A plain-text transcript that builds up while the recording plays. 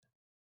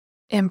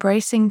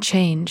Embracing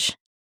Change.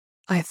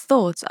 I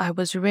Thought I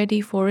Was Ready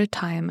for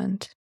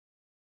Retirement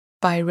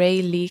by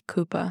Rae Lee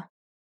Cooper.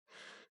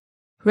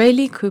 Rae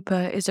Lee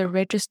Cooper is a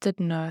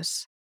registered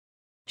nurse.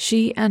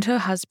 She and her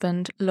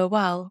husband,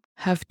 Lowell,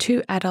 have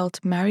 2 adult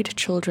married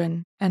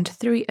children and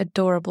 3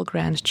 adorable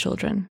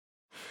grandchildren.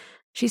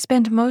 She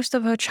spent most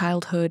of her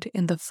childhood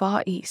in the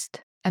Far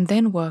East and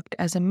then worked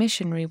as a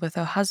missionary with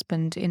her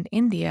husband in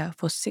India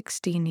for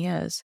 16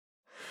 years.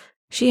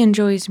 She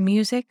enjoys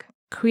music,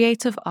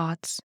 creative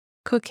arts,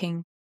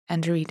 cooking,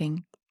 and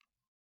reading.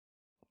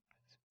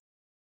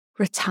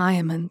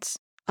 Retirement.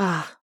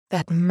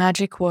 That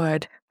magic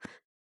word.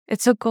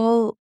 It's a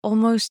goal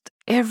almost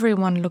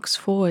everyone looks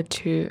forward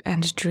to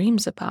and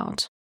dreams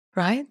about,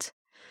 right?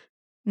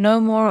 No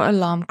more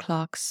alarm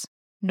clocks,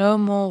 no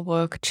more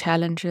work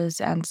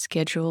challenges and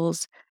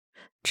schedules,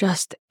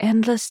 just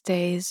endless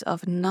days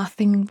of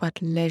nothing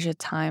but leisure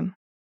time,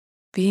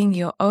 being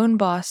your own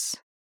boss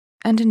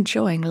and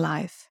enjoying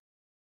life.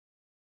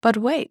 But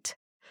wait.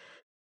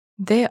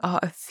 There are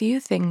a few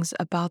things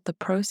about the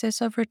process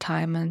of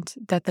retirement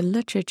that the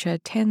literature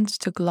tends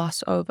to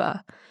gloss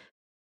over,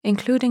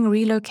 including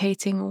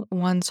relocating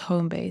one's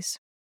home base.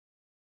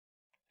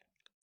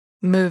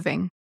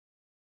 Moving.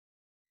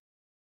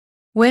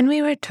 When we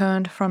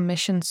returned from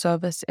mission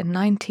service in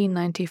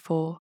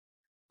 1994,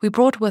 we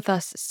brought with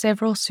us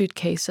several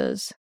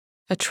suitcases,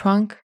 a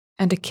trunk,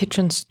 and a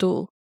kitchen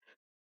stool.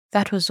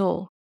 That was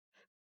all.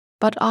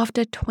 But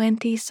after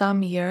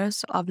 20-some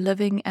years of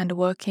living and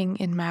working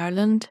in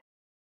Maryland,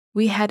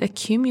 we had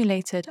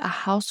accumulated a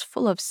house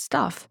full of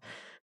stuff.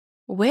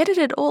 Where did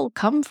it all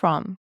come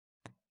from?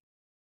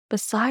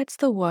 Besides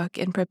the work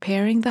in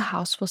preparing the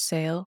house for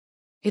sale,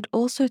 it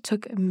also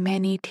took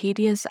many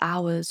tedious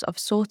hours of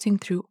sorting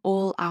through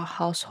all our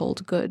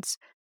household goods,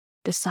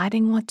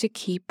 deciding what to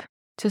keep,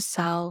 to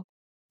sell,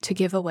 to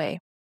give away.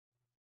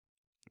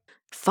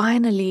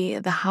 Finally,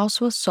 the house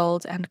was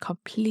sold and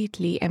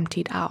completely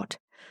emptied out,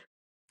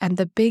 and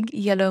the big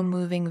yellow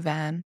moving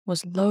van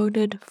was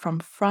loaded from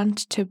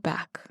front to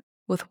back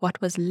with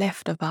what was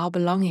left of our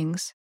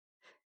belongings.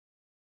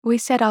 We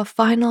said our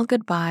final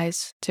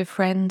goodbyes to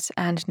friends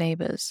and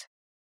neighbors,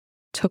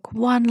 took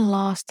one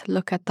last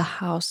look at the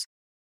house,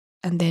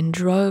 and then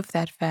drove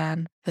that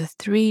van the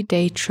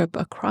 3-day trip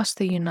across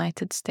the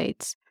United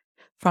States,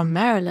 from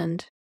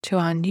Maryland to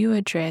our new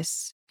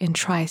address in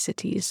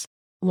Tri-Cities,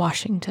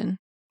 Washington.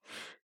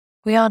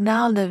 We are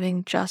now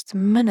living just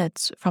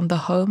minutes from the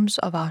homes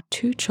of our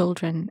 2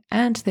 children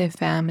and their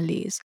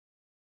families,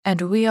 and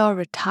we are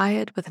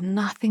retired with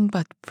nothing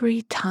but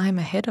free time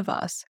ahead of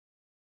us.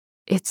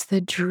 It's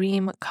the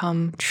dream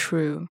come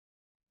true.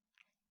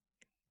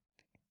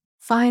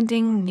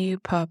 Finding new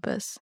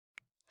purpose.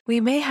 We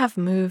may have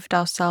moved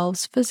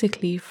ourselves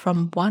physically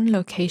from one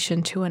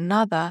location to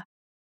another,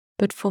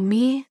 but for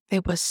me,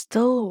 there was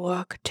still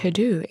work to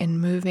do in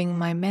moving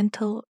my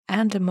mental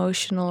and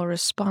emotional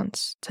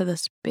response to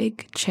this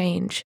big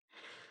change.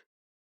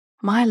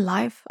 My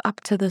life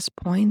up to this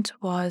point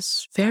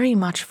was very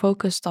much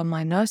focused on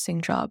my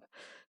nursing job,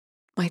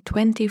 my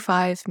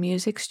 25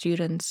 music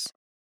students,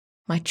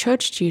 my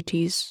church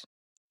duties,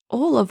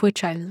 all of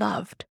which I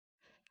loved.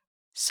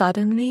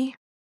 Suddenly,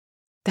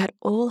 that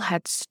all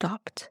had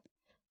stopped.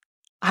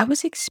 I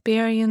was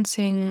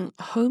experiencing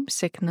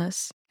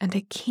homesickness and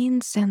a keen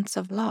sense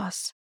of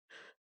loss,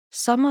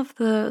 some of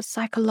the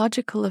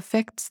psychological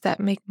effects that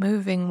make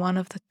moving one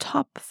of the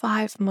top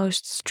 5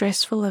 most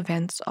stressful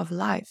events of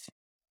life.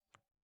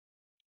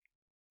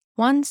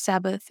 One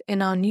Sabbath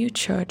in our new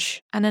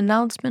church, an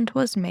announcement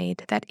was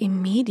made that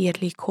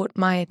immediately caught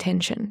my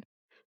attention.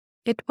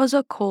 It was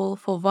a call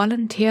for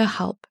volunteer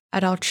help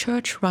at our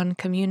church-run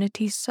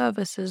community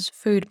services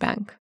food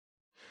bank.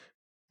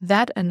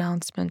 That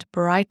announcement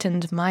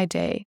brightened my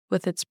day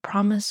with its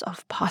promise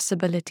of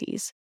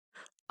possibilities,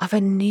 of a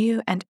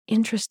new and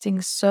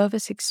interesting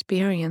service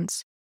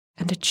experience,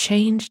 and a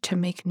change to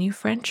make new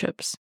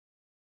friendships.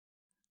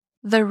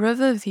 The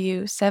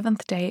Riverview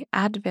Seventh-day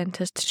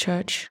Adventist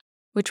Church,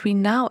 which we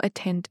now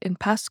attend in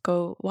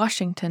Pasco,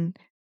 Washington,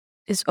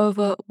 is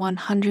over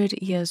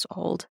 100 years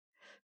old.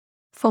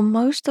 For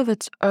most of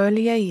its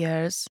earlier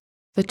years,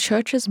 the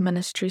church's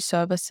ministry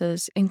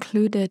services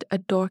included a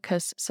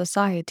Dorcas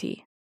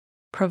Society,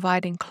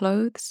 providing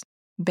clothes,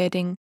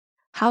 bedding,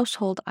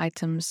 household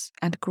items,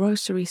 and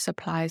grocery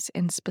supplies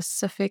in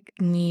specific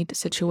need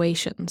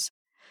situations.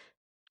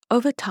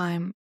 Over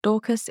time,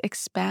 Dorcas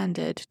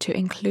expanded to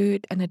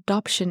include an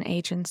adoption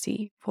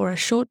agency for a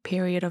short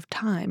period of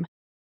time,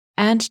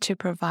 and to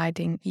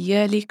providing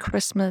yearly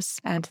Christmas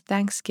and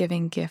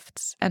Thanksgiving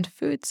gifts and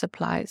food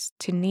supplies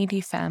to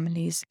needy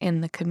families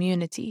in the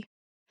community.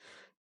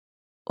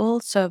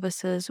 All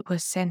services were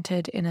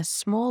centered in a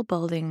small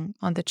building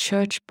on the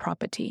church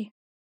property,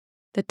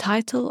 the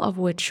title of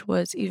which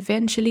was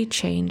eventually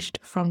changed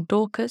from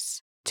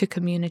Dorcas to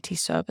Community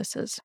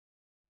Services.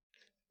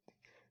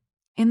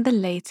 In the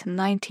late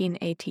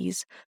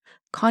 1980s,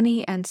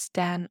 Connie and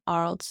Stan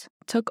Arlt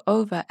took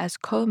over as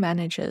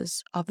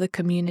co-managers of the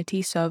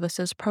Community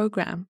Services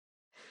program.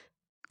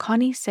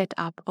 Connie set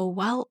up a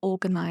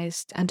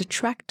well-organized and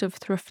attractive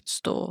thrift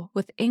store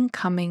with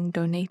incoming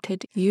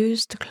donated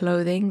used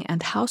clothing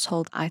and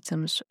household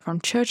items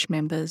from church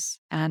members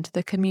and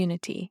the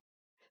community.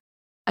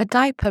 A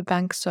diaper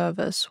bank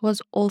service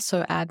was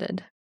also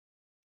added.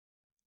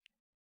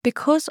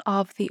 Because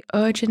of the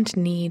urgent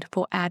need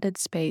for added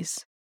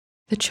space,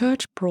 the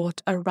church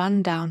brought a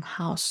rundown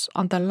house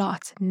on the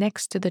lot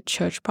next to the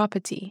church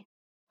property.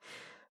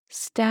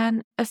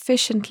 Stan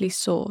efficiently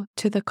saw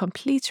to the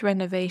complete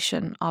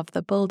renovation of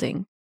the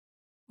building,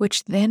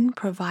 which then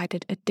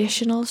provided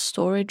additional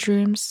storage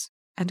rooms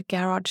and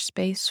garage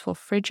space for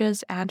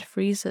fridges and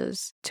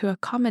freezers to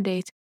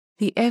accommodate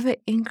the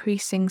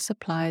ever-increasing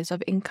supplies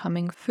of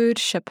incoming food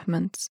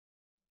shipments.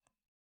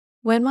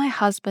 When my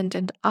husband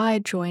and I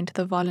joined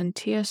the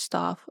volunteer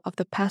staff of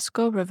the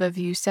Pasco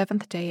Riverview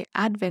Seventh-day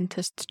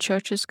Adventist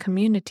Church's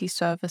community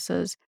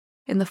services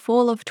in the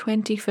fall of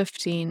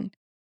 2015,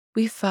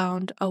 we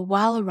found a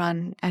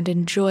well-run and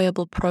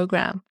enjoyable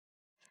program.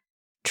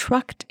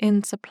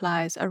 Trucked-in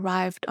supplies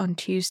arrived on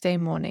Tuesday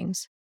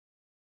mornings.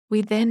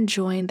 We then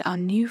joined our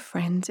new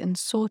friends in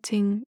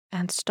sorting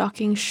and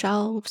stocking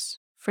shelves,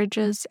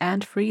 fridges,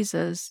 and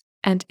freezers,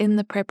 and in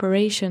the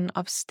preparation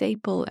of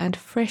staple and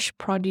fresh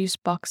produce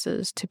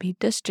boxes to be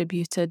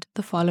distributed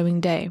the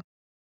following day.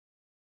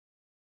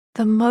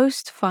 The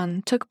most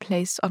fun took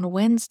place on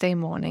Wednesday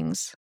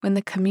mornings when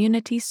the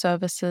community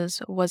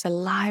services was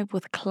alive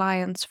with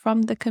clients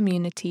from the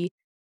community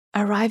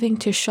arriving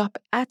to shop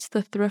at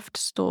the thrift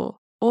store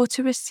or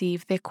to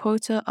receive their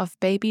quota of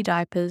baby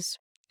diapers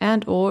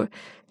and or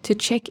to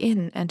check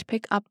in and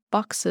pick up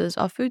boxes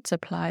of food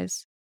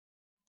supplies.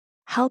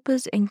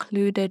 Helpers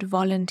included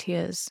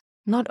volunteers,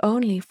 not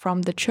only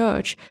from the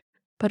church,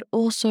 but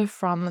also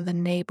from the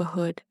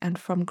neighborhood and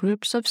from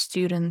groups of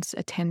students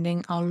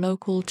attending our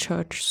local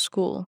church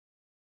school.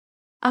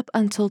 Up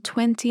until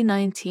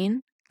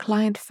 2019,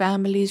 client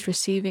families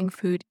receiving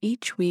food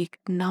each week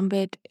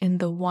numbered in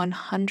the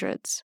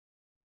 100s.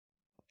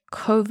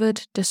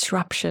 COVID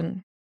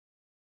disruption.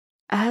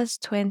 As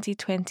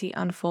 2020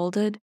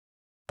 unfolded,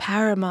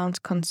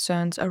 paramount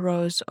concerns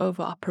arose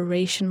over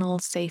operational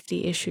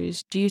safety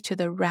issues due to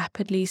the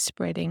rapidly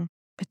spreading,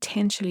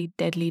 potentially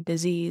deadly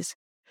disease.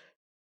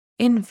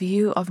 In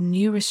view of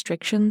new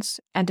restrictions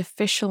and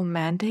official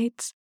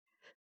mandates,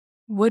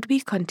 would we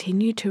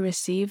continue to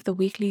receive the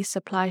weekly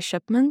supply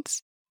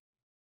shipments?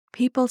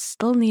 People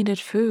still needed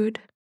food,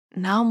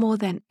 now more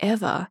than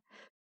ever,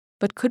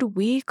 but could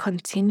we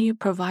continue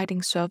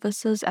providing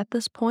services at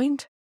this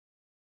point?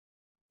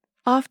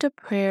 After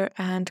prayer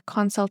and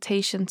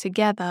consultation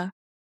together,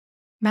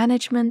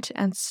 management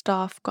and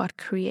staff got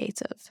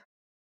creative.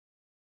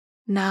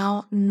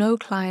 Now, no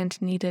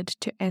client needed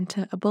to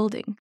enter a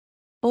building.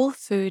 All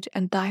food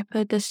and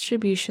diaper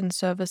distribution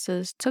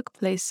services took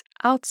place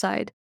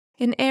outside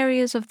in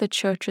areas of the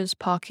church's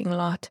parking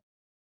lot.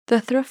 The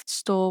thrift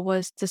store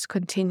was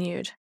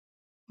discontinued.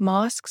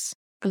 Masks,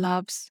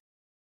 gloves,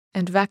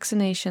 and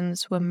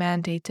vaccinations were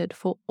mandated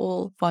for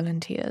all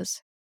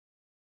volunteers.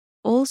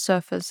 All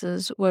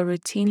surfaces were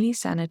routinely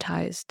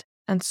sanitized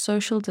and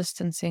social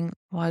distancing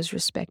was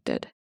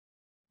respected.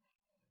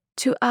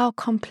 To our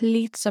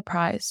complete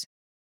surprise,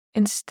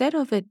 instead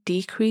of a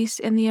decrease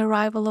in the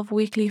arrival of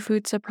weekly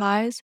food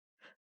supplies,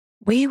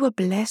 we were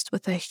blessed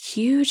with a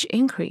huge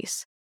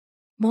increase,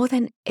 more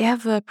than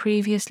ever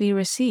previously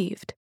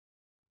received.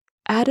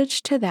 Added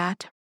to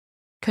that,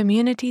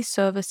 Community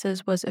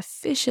Services was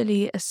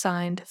officially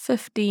assigned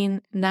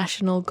 15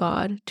 National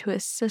Guard to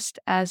assist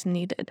as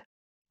needed.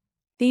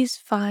 These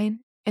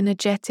fine,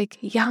 energetic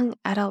young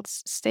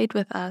adults stayed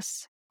with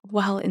us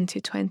well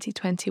into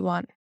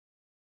 2021.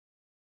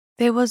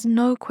 There was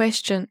no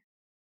question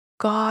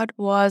God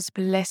was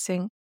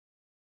blessing.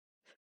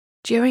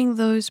 During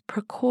those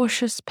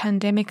precautious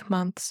pandemic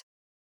months,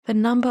 the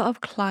number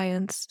of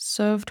clients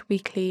served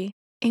weekly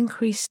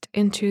increased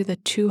into the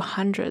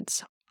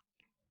 200s.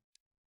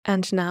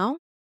 And now?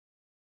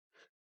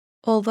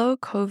 Although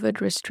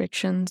COVID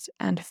restrictions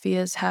and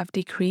fears have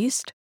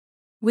decreased,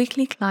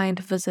 weekly client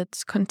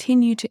visits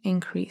continue to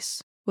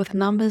increase, with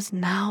numbers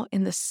now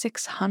in the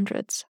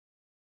 600s.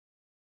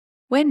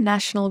 When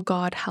National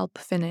Guard help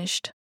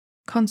finished,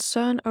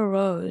 concern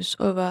arose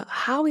over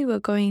how we were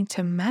going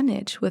to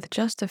manage with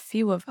just a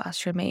few of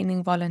us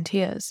remaining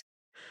volunteers.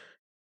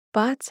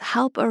 But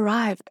help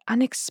arrived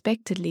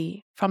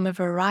unexpectedly from a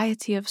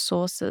variety of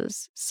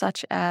sources,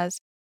 such as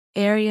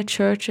area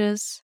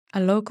churches, a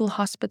local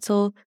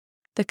hospital,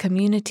 the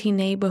community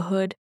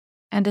neighborhood,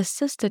 and a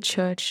sister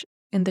church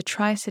in the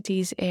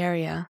Tri-Cities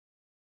area.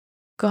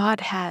 God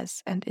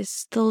has and is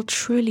still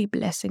truly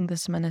blessing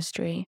this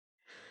ministry.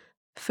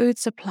 Food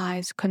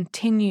supplies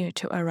continue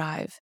to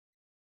arrive,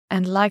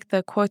 and like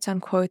the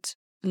quote-unquote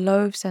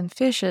loaves and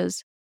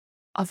fishes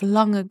of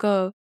long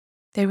ago,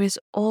 there is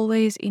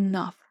always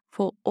enough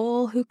for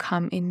all who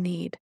come in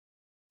need,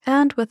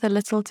 and with a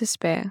little to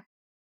spare.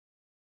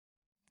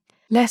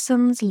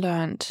 Lessons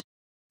learned,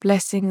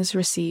 blessings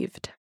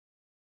received.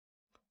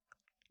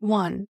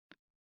 1.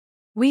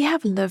 We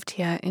have lived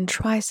here in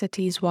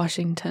Tri-Cities,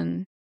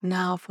 Washington,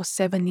 now for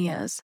 7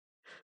 years.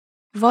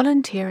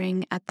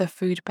 Volunteering at the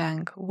food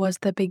bank was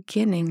the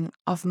beginning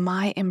of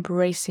my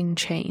embracing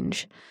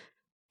change.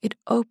 It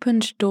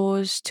opened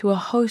doors to a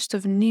host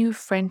of new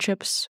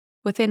friendships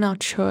within our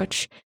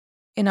church,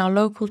 in our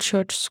local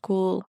church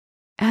school,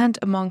 and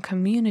among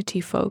community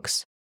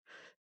folks.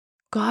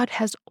 God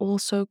has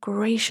also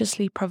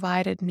graciously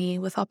provided me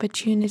with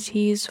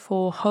opportunities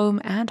for home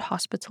and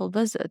hospital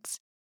visits,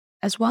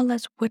 as well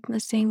as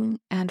witnessing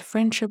and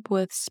friendship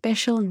with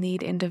special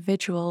need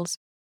individuals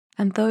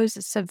and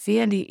those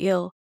severely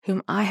ill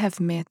whom I have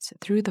met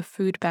through the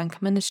food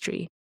bank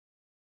ministry.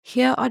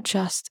 Here are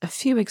just a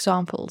few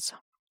examples.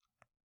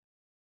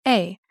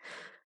 A.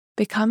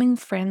 Becoming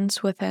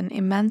friends with an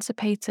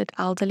emancipated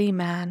elderly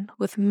man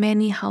with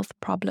many health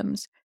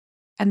problems,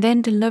 and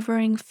then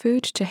delivering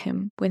food to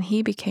him when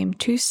he became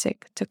too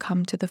sick to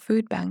come to the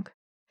food bank.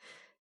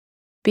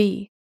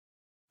 B.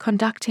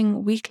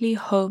 Conducting weekly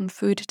home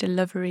food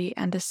delivery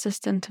and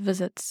assistant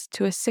visits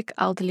to a sick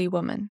elderly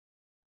woman.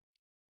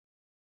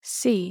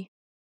 C.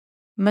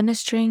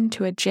 Ministering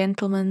to a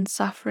gentleman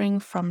suffering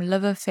from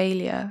liver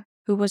failure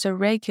who was a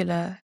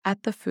regular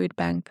at the food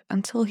bank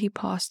until he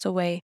passed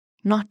away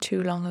not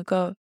too long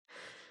ago.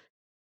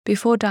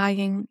 Before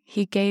dying,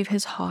 he gave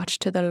his heart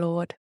to the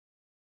Lord.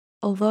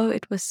 Although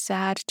it was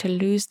sad to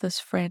lose this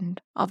friend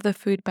of the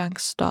food bank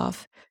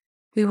staff,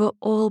 we were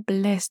all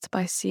blessed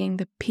by seeing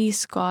the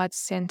peace God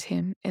sent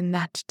him in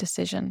that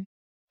decision.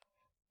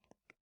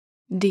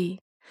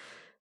 D.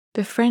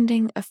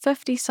 Befriending a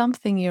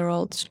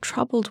 50-something-year-old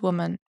troubled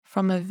woman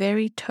from a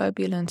very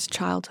turbulent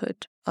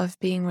childhood of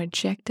being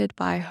rejected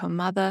by her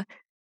mother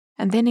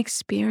and then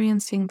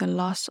experiencing the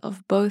loss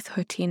of both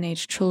her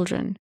teenage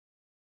children,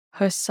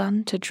 her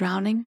son to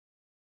drowning,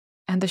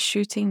 and the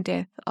shooting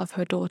death of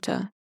her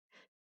daughter.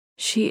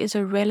 She is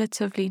a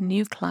relatively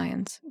new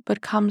client,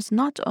 but comes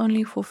not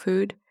only for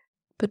food,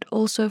 but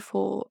also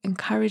for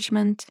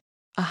encouragement,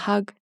 a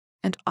hug,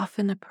 and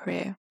often a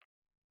prayer.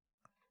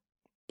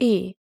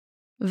 E.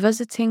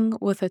 Visiting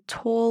with a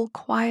tall,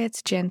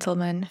 quiet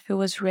gentleman who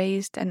was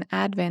raised an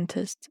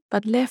Adventist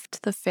but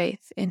left the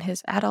faith in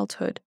his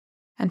adulthood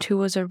and who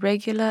was a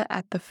regular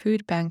at the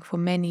food bank for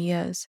many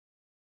years.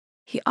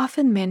 He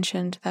often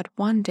mentioned that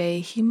one day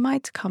he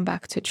might come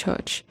back to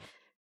church,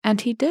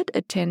 and he did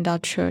attend our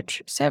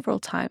church several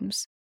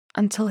times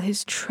until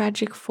his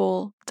tragic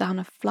fall down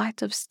a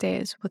flight of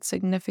stairs with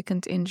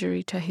significant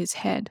injury to his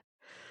head.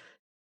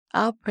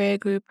 Our prayer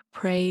group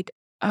prayed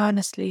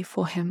earnestly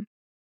for him,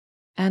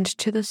 and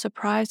to the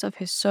surprise of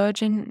his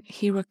surgeon,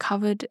 he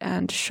recovered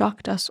and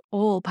shocked us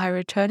all by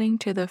returning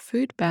to the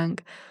food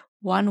bank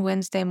one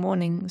Wednesday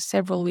morning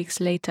several weeks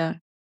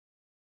later.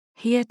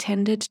 He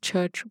attended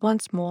church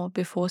once more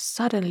before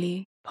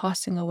suddenly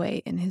passing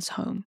away in his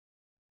home.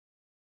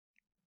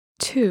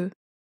 2.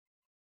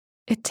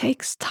 It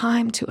takes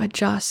time to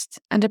adjust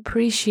and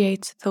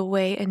appreciate the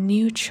way a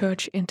new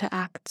church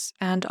interacts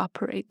and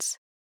operates.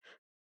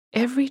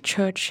 Every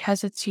church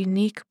has its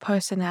unique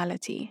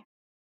personality,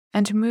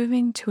 and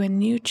moving to a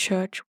new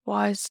church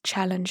was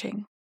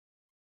challenging.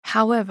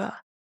 However,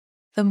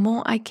 the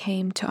more I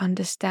came to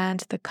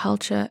understand the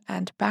culture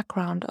and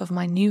background of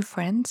my new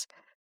friends,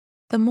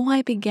 the more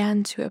I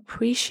began to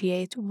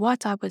appreciate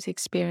what I was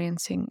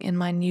experiencing in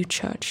my new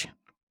church.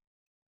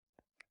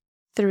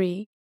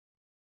 3.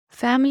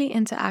 Family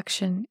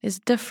interaction is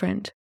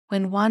different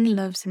when one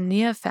lives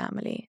near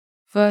family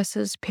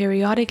versus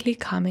periodically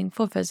coming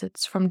for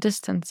visits from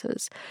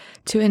distances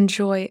to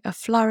enjoy a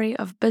flurry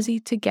of busy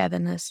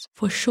togetherness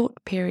for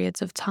short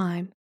periods of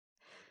time.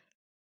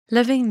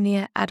 Living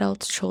near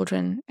adult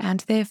children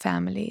and their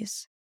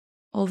families,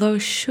 although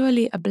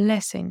surely a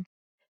blessing,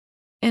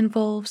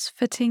 involves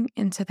fitting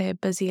into their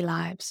busy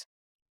lives.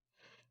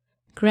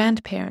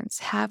 Grandparents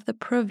have the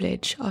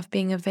privilege of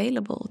being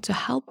available to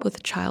help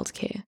with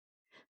childcare,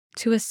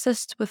 to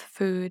assist with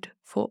food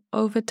for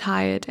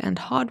overtired and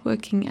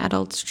hardworking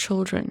adult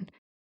children,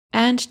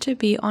 and to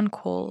be on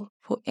call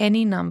for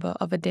any number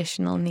of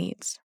additional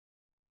needs.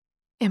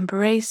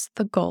 Embrace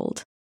the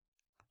gold.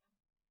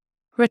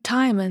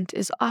 Retirement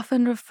is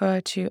often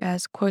referred to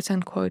as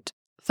quote-unquote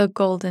the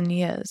golden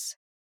years,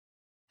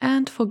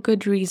 and for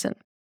good reason.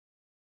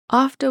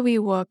 After we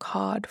work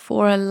hard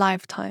for a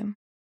lifetime,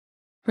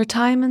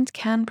 retirement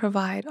can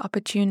provide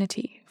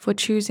opportunity for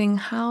choosing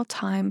how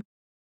time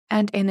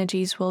and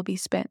energies will be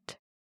spent.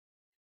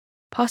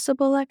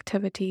 Possible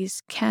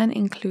activities can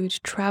include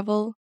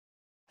travel,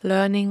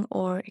 learning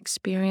or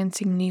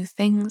experiencing new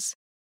things,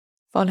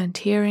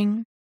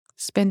 volunteering,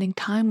 spending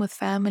time with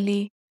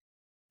family,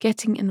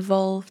 getting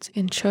involved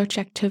in church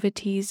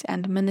activities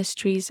and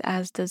ministries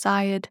as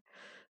desired,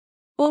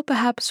 or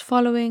perhaps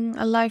following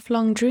a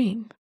lifelong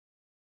dream.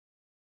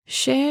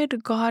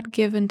 Shared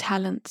God-given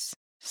talents,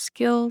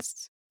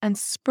 skills, and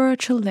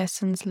spiritual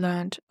lessons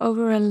learned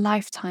over a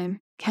lifetime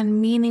can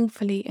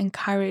meaningfully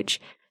encourage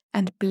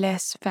and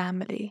bless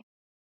family,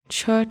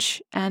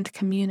 church, and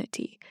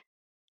community,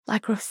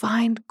 like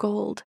refined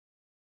gold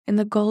in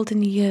the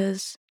golden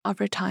years of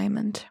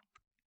retirement.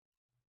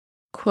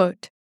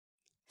 Quote,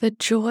 The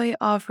joy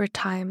of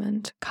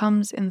retirement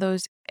comes in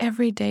those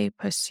everyday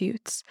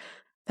pursuits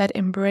that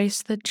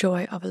embrace the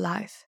joy of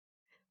life.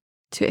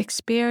 To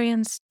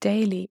experience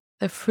daily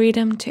the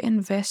freedom to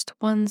invest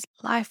one's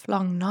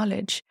lifelong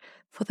knowledge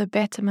for the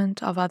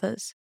betterment of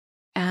others,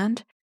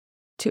 and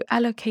to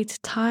allocate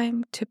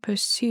time to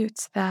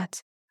pursuits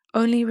that,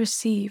 only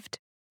received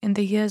in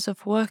the years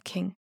of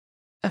working,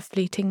 a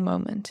fleeting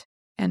moment.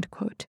 End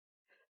quote.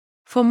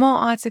 For more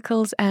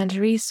articles and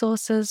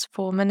resources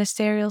for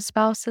ministerial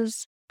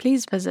spouses,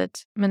 please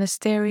visit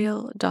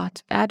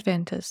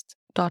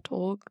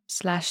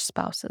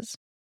ministerial.adventist.org/spouses.